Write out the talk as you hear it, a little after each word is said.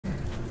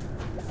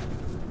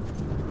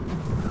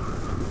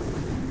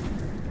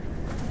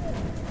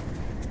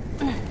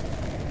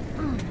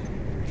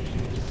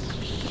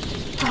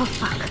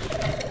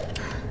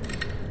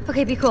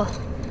Okay, be cool.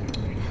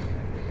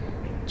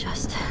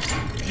 Just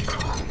be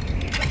cool.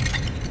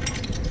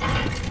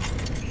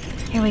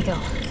 Here we go.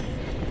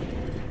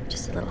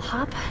 Just a little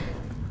hop.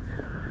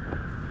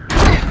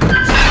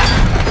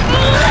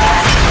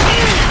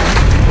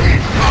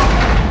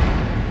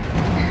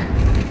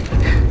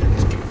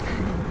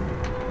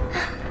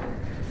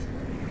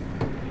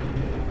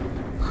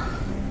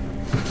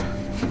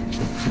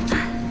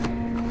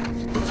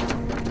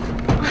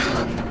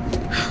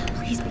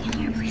 Please be in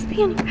here, please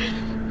be in here.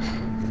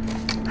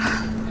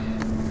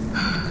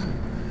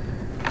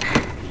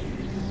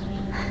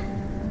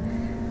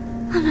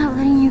 I'm not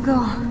letting you go.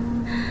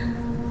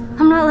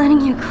 I'm not letting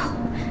you go.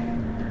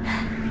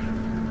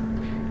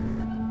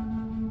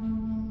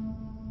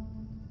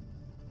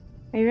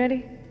 Are you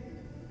ready?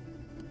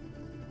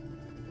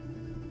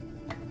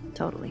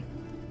 Totally.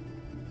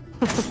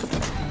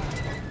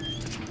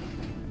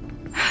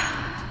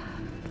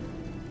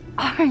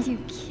 Are you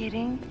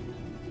kidding?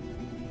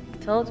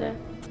 Told you.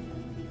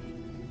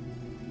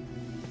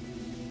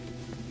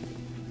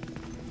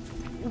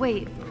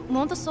 Wait,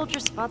 won't the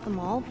soldiers spot them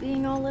all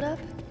being all lit up?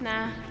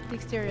 Nah, the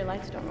exterior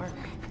lights don't work.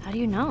 How do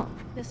you know?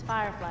 This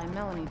firefly,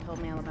 Melanie, told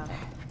me all about it.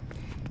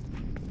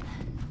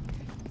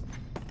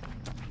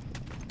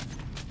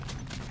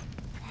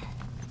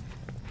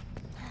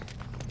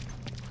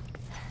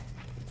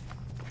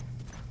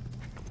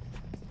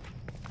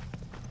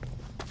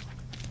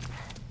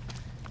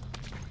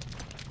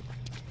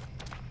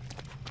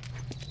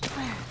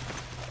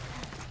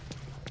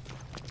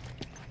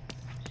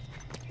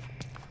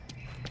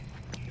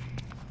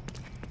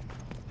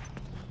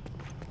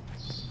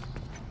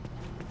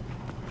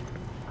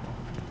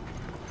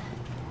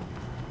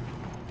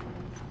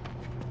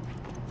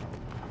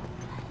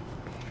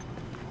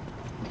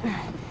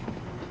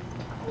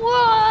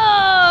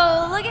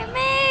 Whoa! Look at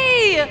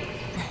me!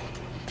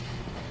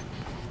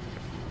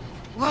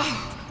 Whoa!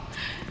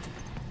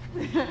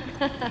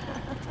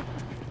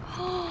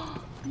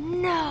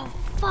 No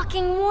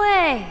fucking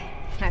way!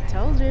 I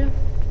told you.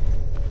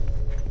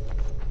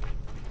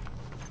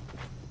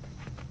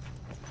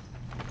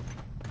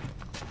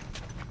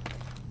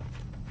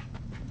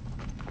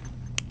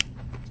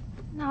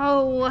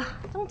 No,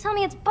 don't tell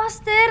me it's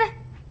busted.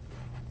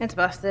 It's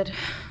busted.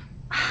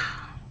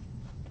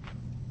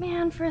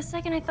 Man, for a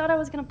second I thought I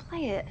was gonna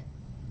play it.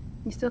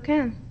 You still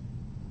can.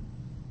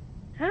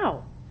 How?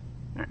 All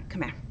right,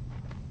 come here.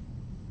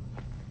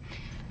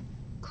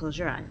 Close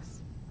your eyes.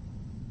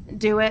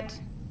 Do it.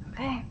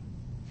 Okay.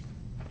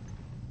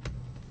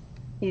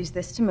 Use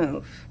this to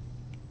move.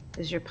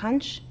 This is your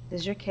punch,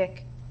 this is your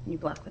kick, and you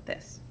block with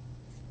this.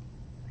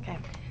 Okay.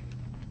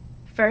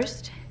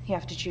 First, you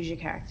have to choose your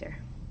character.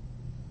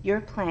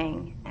 You're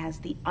playing as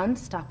the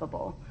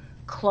unstoppable,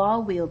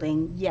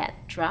 claw-wielding, yet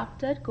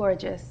drop-dead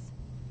gorgeous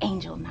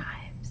Angel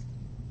Knives.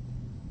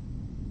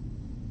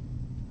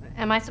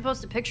 Am I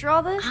supposed to picture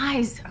all this?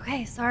 Eyes!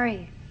 Okay,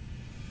 sorry.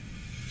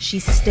 She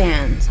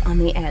stands on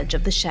the edge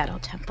of the Shadow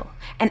Temple,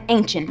 an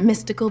ancient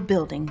mystical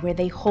building where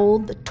they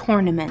hold the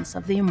tournaments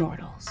of the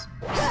immortals.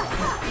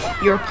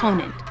 Your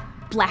opponent,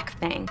 Black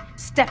Fang,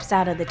 steps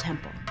out of the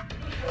temple.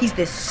 He's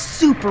this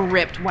super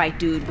ripped white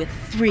dude with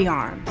 3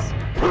 arms.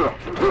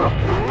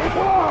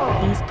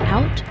 He's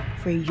out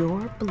for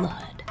your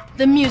blood.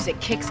 The music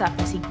kicks up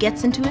as he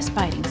gets into his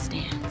fighting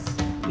stance.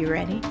 You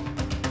ready?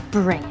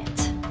 Bring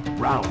it.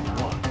 Round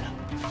 1.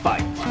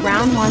 Fight.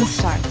 Round 1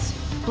 starts.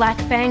 Black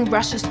Fang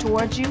rushes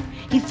towards you.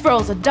 He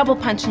throws a double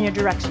punch in your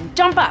direction.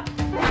 Jump up!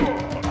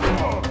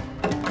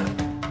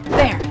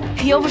 There,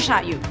 he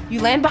overshot you.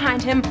 You land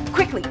behind him.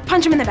 Quickly,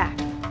 punch him in the back.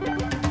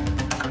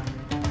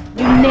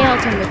 You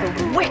nailed him with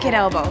a wicked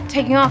elbow,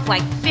 taking off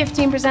like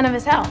 15% of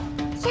his health.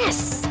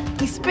 Yes!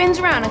 He spins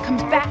around and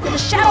comes back with a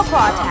Shadow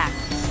Claw attack.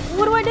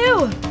 What do I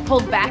do?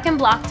 Hold back and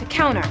block to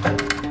counter.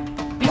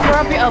 You throw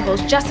up your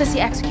elbows just as he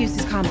executes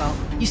his combo.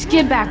 You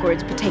skid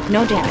backwards but take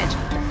no damage.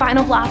 The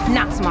final block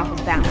knocks him off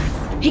his balance.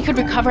 He could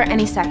recover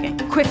any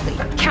second. Quickly,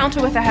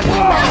 counter with a heavy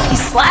blow. He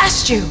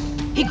slashed you.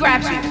 He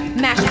grabs you.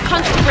 Mash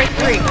punch to break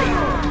free.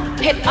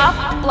 Hit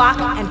up, block,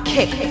 and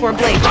kick for a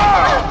blade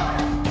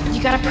jab.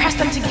 You gotta press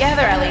them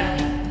together, Ellie.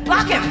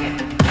 Block him.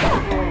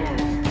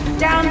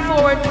 Down,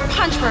 forward,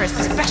 punch for his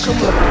special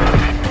move.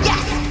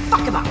 Yes!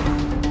 Fuck him up.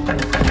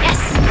 Yes!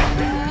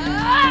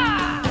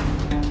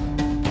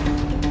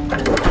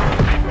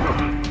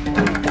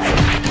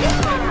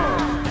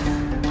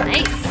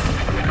 Nice!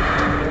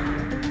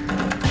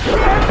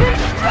 Perfect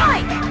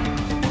strike!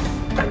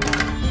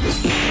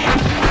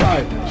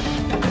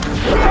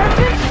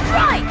 Perfect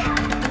strike!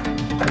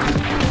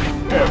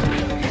 Alright.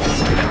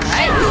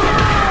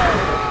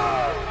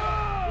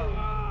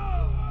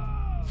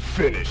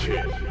 Finish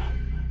him.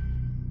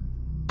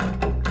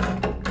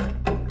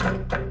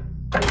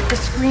 The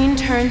screen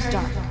turns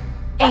dark.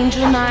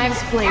 Angel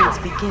Knives' blades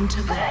begin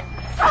to glow.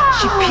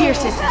 She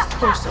pierces his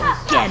torso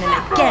again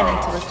and again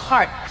until his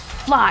heart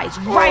flies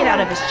right out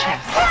of his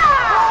chest.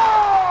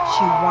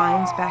 She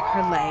winds back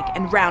her leg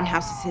and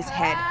roundhouses his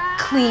head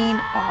clean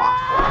off.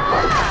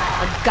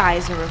 A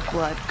geyser of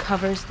blood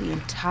covers the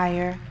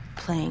entire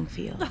playing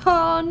field.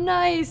 Oh,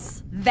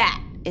 nice.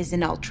 That is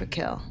an ultra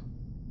kill.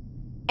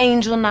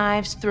 Angel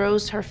Knives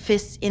throws her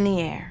fists in the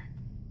air.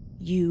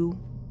 You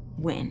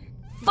win.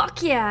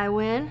 Fuck yeah, I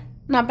win.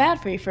 Not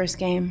bad for your first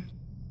game.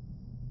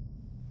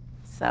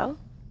 So?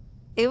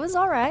 It was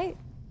all right.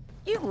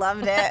 You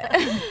loved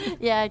it.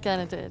 Yeah, I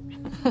kind of did.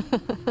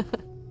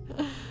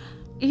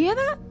 You hear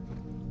that?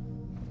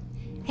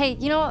 Hey,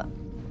 you know what?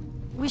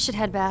 We should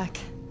head back.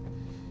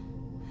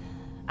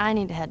 I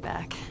need to head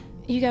back.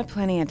 You got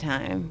plenty of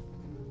time.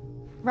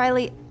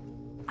 Riley,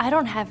 I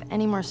don't have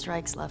any more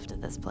strikes left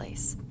at this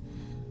place.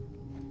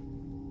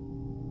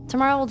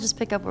 Tomorrow we'll just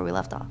pick up where we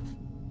left off.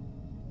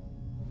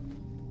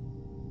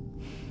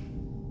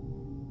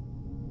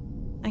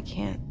 I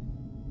can't.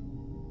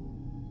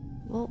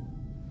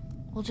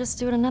 We'll just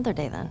do it another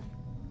day then.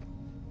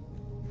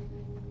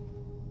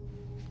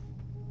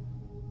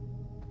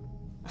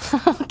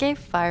 Okay,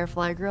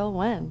 Firefly Girl,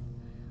 when?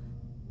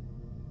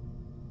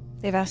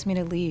 They've asked me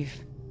to leave.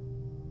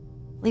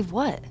 Leave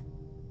what?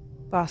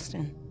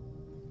 Boston.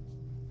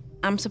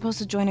 I'm supposed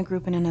to join a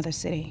group in another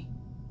city.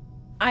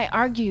 I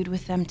argued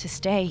with them to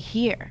stay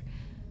here,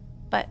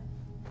 but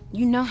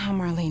you know how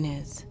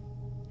Marlene is.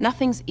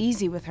 Nothing's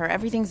easy with her,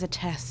 everything's a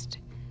test.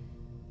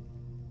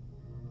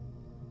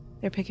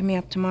 They're picking me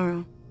up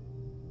tomorrow.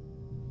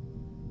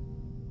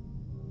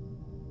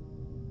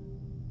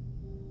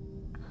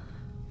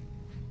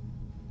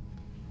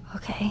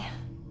 Okay.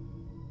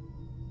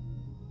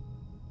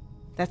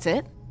 That's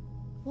it?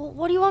 Well,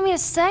 what do you want me to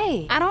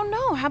say? I don't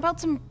know. How about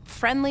some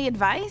friendly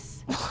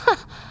advice?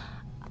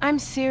 I'm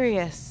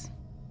serious.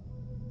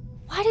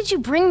 Why did you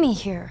bring me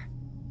here?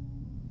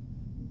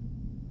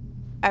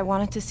 I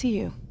wanted to see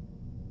you.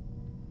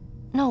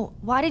 No,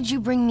 why did you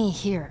bring me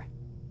here?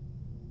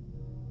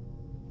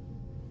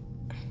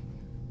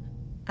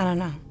 I don't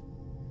know.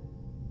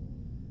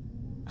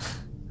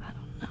 I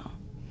don't know.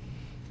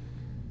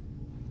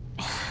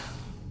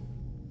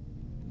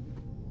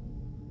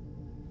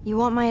 You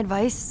want my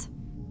advice?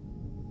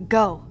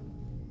 Go.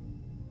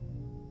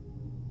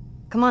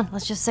 Come on,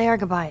 let's just say our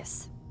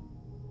goodbyes.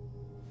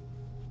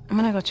 I'm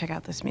gonna go check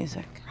out this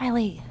music.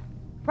 Riley.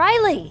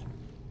 Riley!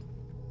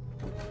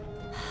 God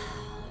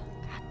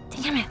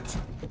damn it.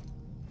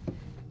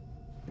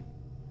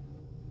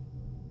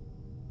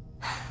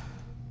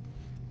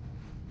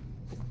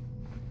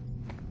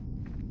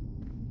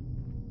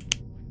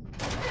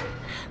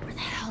 Where the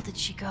hell did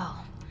she go?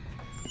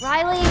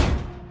 Riley!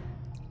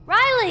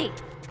 Riley!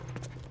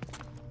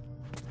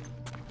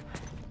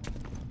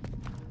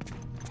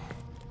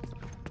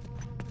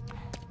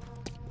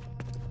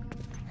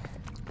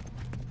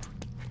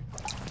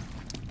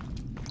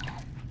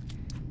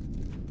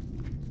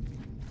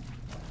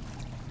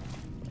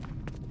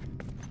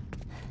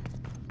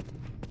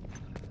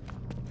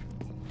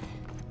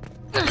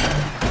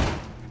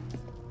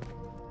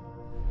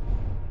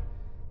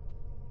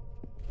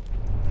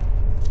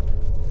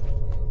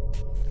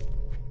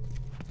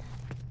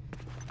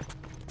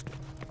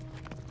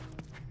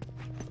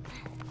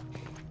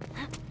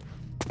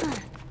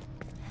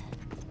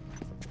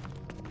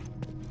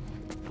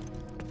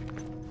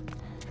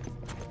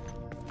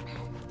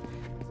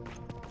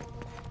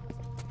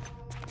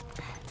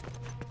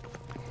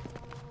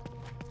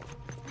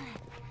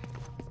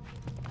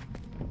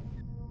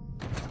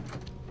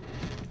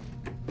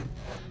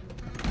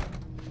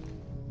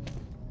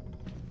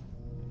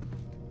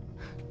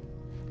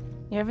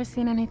 You ever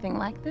seen anything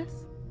like this?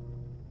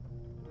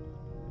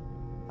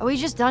 Are we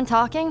just done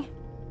talking?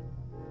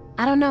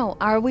 I don't know,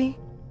 are we?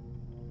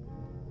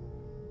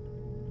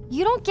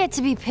 You don't get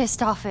to be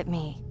pissed off at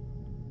me.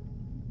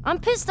 I'm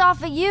pissed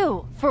off at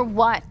you. For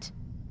what?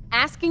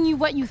 Asking you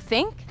what you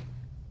think?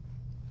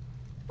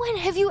 When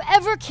have you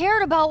ever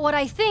cared about what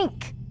I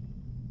think?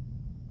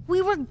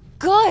 We were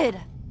good.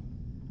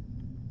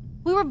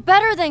 We were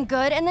better than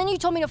good, and then you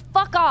told me to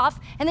fuck off,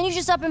 and then you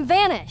just up and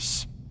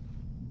vanish.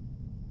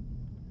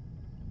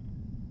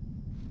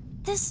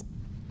 This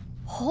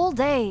whole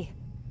day...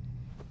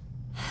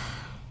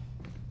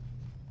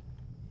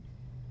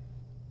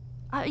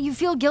 you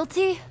feel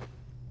guilty?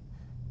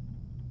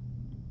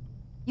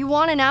 You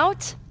want an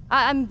out?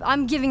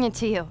 I'm giving it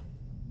to you.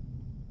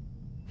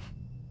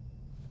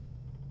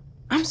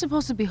 I'm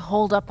supposed to be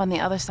holed up on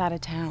the other side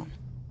of town.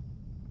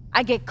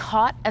 I get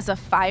caught as a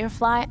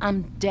firefly,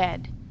 I'm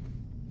dead.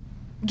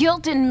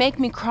 Guilt didn't make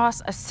me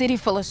cross a city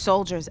full of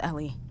soldiers,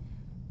 Ellie.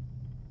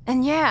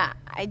 And yeah,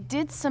 I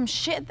did some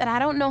shit that I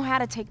don't know how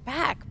to take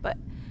back, but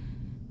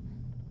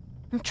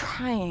I'm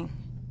trying.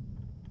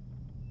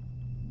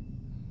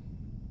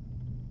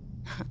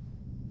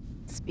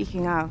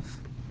 Speaking of,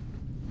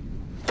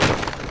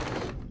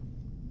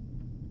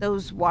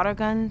 those water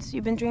guns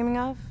you've been dreaming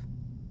of?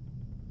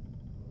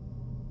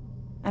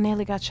 I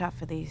nearly got shot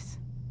for these.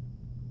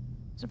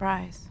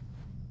 Surprise.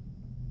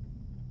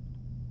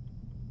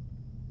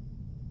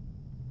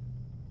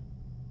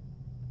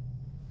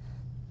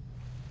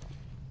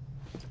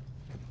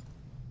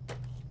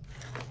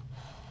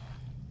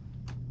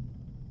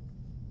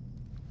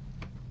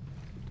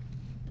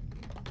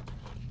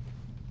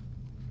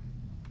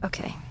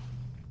 Okay.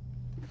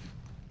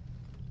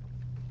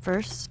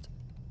 First,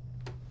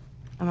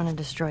 I'm gonna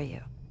destroy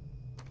you.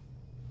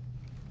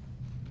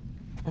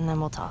 And then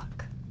we'll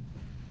talk.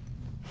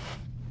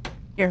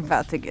 You're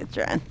about to get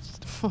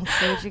drenched. Let's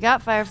see what you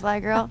got, Firefly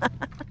girl.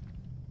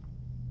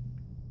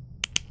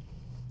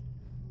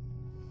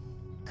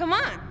 Come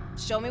on,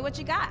 show me what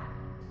you got.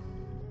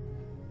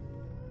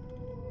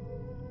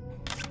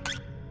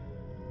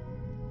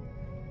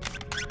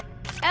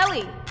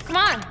 Ellie, come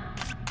on.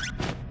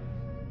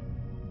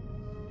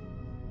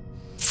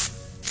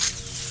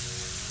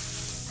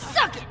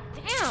 Suck it.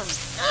 Damn.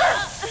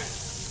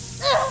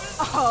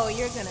 Oh,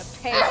 you're gonna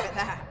pay for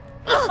that.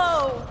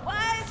 Oh,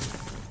 what?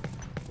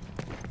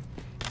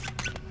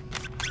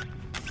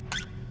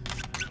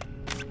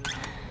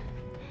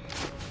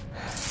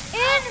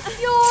 In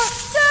your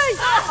face!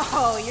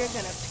 Oh, you're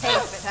gonna pay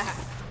for that.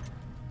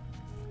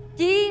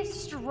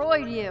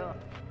 Destroyed you.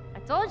 I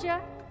told ya.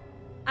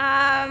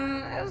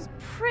 It was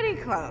pretty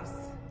close.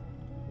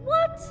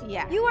 What?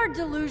 Yeah. You are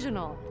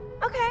delusional.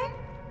 Okay,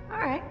 all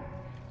right.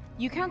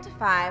 You count to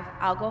 5,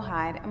 I'll go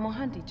hide, and we'll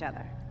hunt each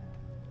other.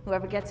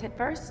 Whoever gets hit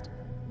first,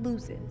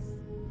 loses.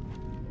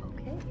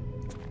 Okay.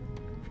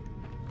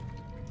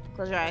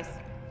 Close your eyes.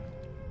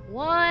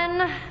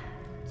 1,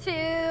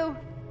 2,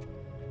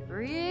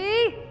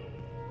 3,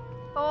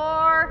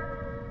 4,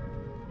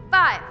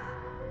 5.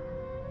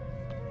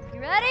 You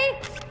ready?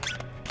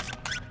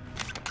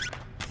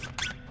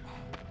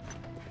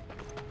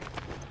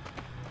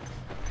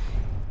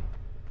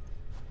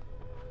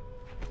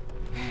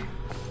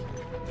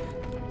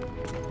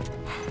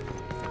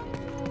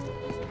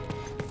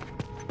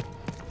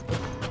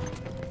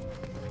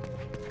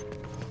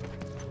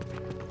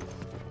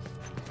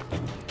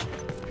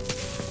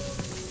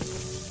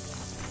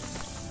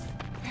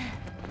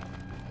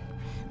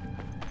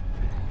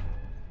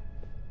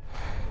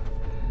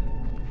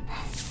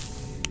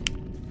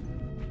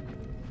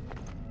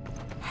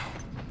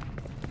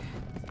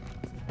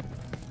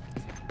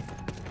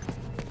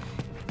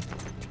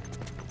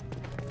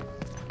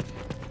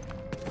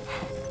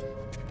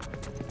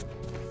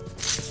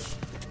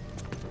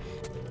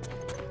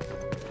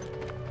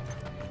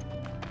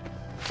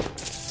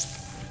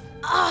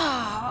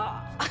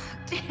 Oh,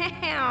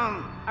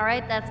 damn. All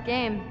right, that's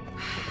game.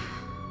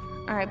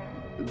 All right,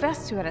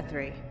 best 2 out of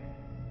 3.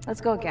 Let's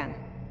go again.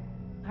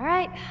 All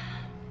right.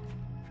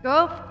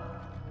 Go.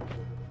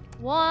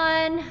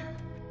 1,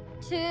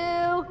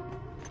 2,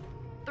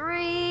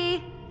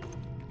 3,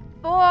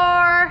 4,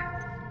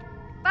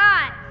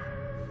 5.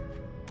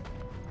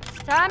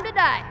 Time to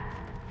die.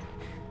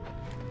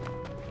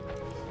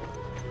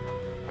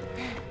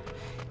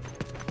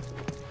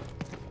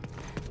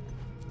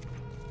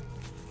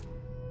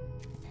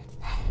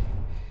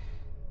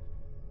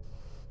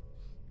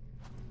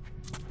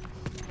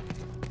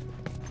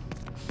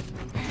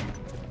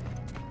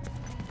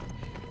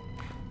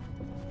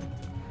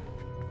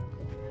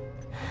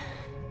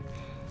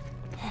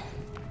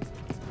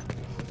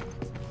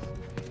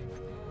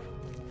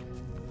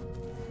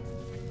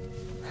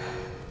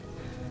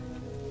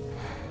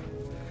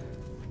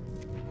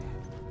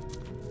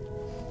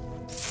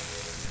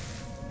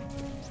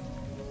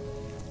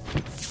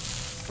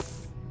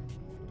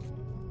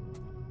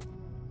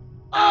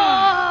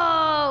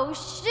 Oh,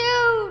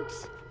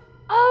 shoot!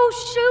 Oh,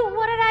 shoot,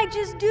 what did I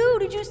just do?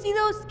 Did you see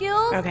those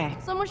skills? Okay.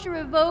 Someone should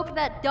revoke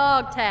that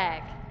dog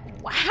tag.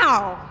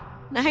 Wow.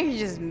 Now you're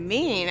just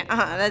mean.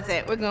 That's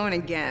it. We're going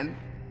again.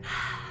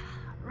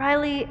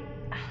 Riley,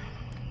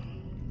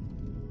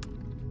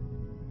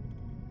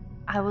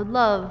 I would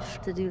love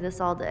to do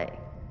this all day.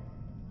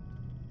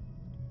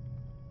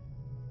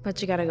 But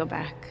you gotta go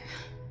back.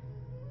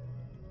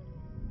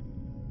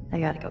 I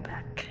gotta go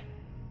back.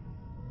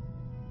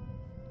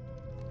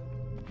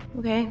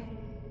 Okay.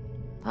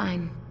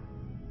 Fine.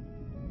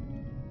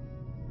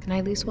 Can I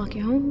at least walk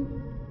you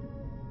home?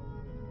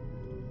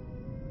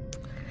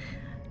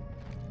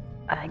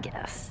 I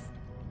guess.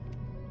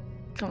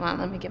 Come on,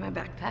 let me get my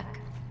backpack.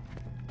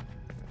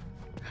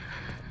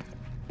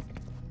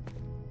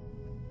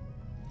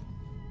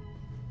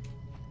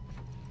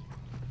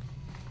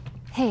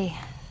 Hey,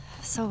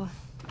 so...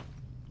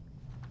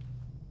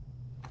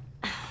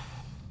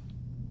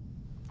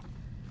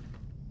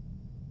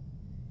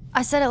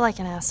 I said it like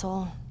an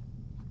asshole,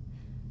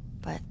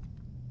 but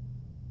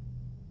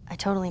I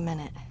totally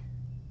meant it.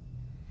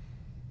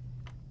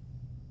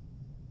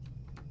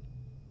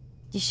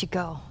 You should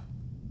go.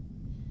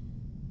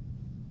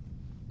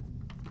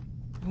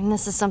 I mean,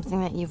 this is something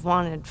that you've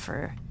wanted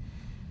for,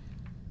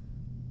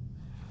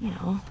 you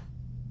know,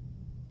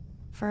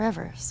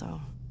 forever, so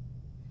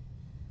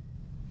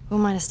who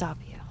am I to stop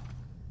you?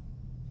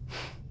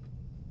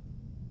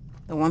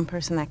 The one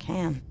person that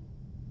can.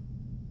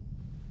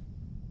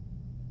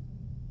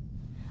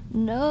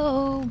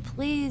 No,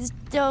 please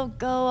don't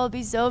go. I'll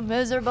be so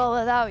miserable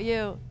without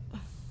you.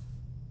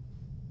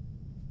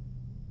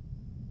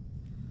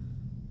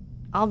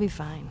 I'll be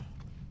fine.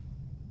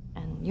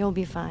 And you'll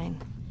be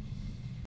fine.